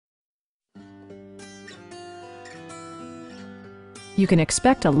You can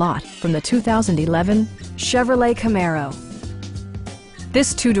expect a lot from the 2011 Chevrolet Camaro.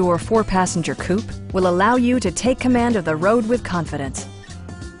 This two-door, four-passenger coupe will allow you to take command of the road with confidence.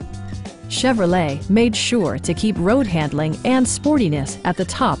 Chevrolet made sure to keep road handling and sportiness at the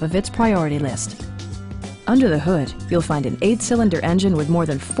top of its priority list. Under the hood, you'll find an 8-cylinder engine with more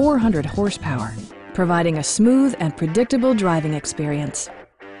than 400 horsepower, providing a smooth and predictable driving experience.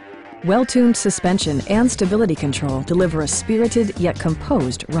 Well-tuned suspension and stability control deliver a spirited yet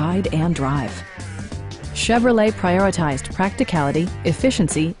composed ride and drive. Chevrolet prioritized practicality,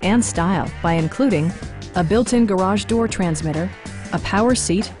 efficiency, and style by including a built-in garage door transmitter, a power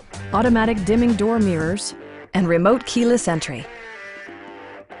seat, automatic dimming door mirrors, and remote keyless entry.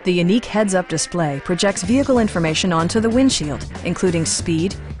 The unique heads-up display projects vehicle information onto the windshield, including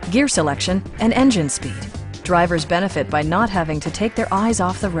speed, gear selection, and engine speed. Drivers benefit by not having to take their eyes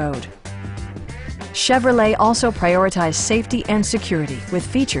off the road. Chevrolet also prioritized safety and security with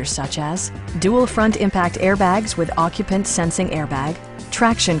features such as dual front impact airbags with occupant sensing airbag,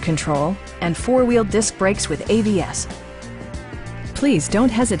 traction control, and four-wheel disc brakes with ABS. Please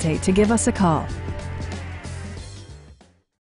don't hesitate to give us a call.